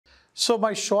So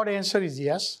my short answer is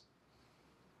yes.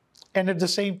 And at the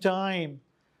same time,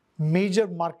 major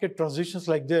market transitions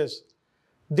like this,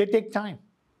 they take time.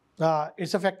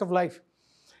 It's a fact of life.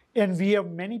 And we have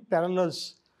many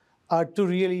parallels to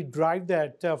really drive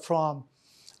that from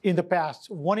in the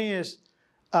past. One is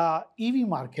EV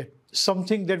market,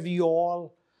 something that we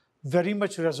all very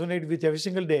much resonate with every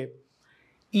single day.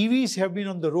 EVs have been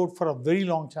on the road for a very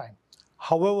long time.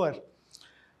 However,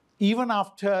 even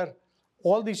after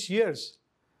all these years,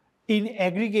 in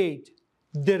aggregate,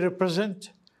 they represent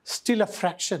still a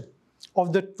fraction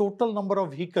of the total number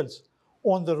of vehicles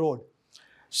on the road.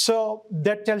 So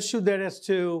that tells you that as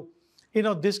to,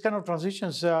 this kind of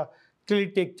transitions clearly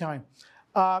take time.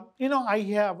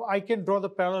 I can draw the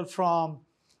parallel from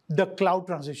the cloud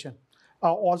transition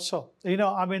also.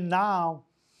 Now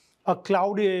a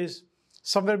cloud is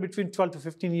somewhere between 12 to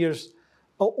 15 years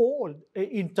old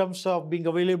in terms of being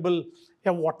available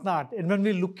and whatnot. And when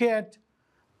we look at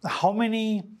how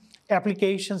many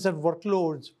applications and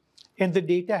workloads and the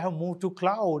data have moved to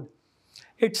cloud,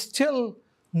 it's still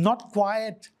not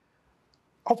quite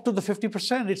up to the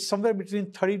 50%. It's somewhere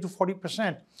between 30 to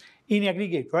 40% in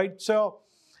aggregate, right? So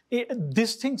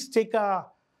these things take a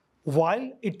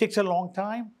while. It takes a long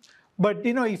time. But,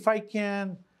 if I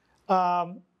can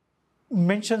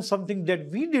mention something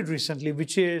that we did recently,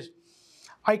 which is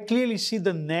I clearly see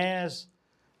the NaaS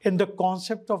and the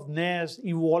concept of NaaS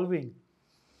evolving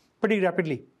pretty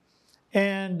rapidly.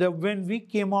 And when we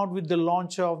came out with the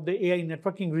launch of the AI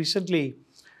networking recently,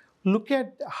 look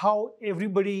at how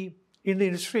everybody in the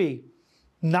industry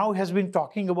now has been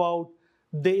talking about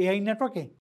the AI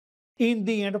networking. In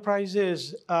the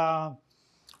enterprises,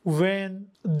 when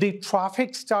the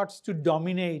traffic starts to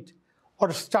dominate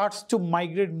or starts to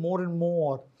migrate more and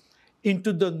more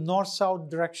into the north-south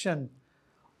direction,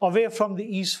 away from the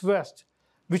east-west,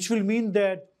 which will mean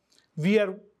that we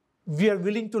are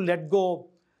willing to let go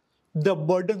the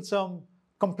burdensome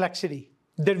complexity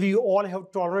that we all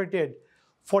have tolerated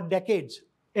for decades.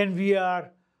 And we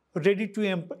are ready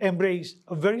to embrace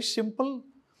a very simple,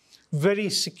 very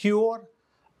secure,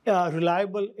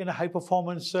 reliable, and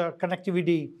high-performance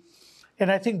connectivity.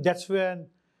 And I think that's when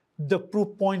the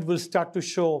proof point will start to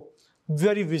show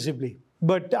very visibly.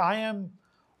 But I am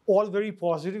all very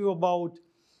positive about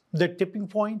the tipping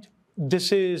point.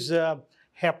 This is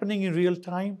happening in real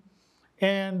time.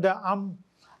 And I'm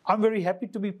very happy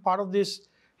to be part of this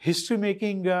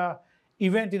history-making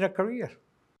event in a career.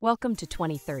 Welcome to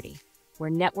 2030, where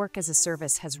network as a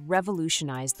service has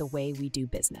revolutionized the way we do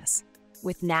business.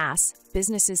 With NaaS,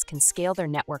 businesses can scale their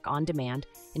network on demand,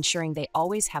 ensuring they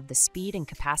always have the speed and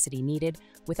capacity needed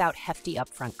without hefty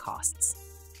upfront costs.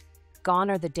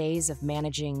 Gone are the days of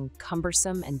managing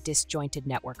cumbersome and disjointed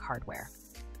network hardware.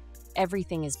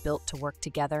 Everything is built to work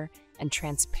together and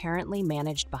transparently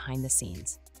managed behind the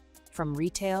scenes. From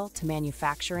retail to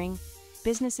manufacturing,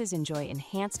 businesses enjoy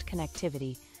enhanced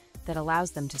connectivity that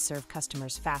allows them to serve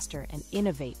customers faster and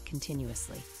innovate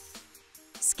continuously.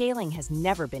 Scaling has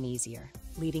never been easier,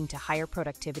 leading to higher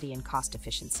productivity and cost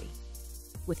efficiency.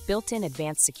 With built-in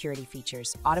advanced security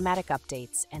features, automatic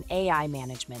updates, and AI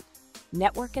management,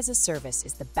 network as a service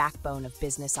is the backbone of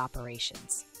business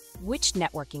operations. Which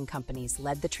networking companies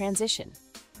led the transition?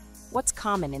 What's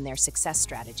common in their success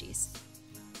strategies?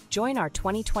 Join our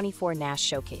 2024 NaaS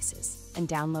showcases and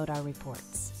download our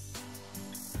reports.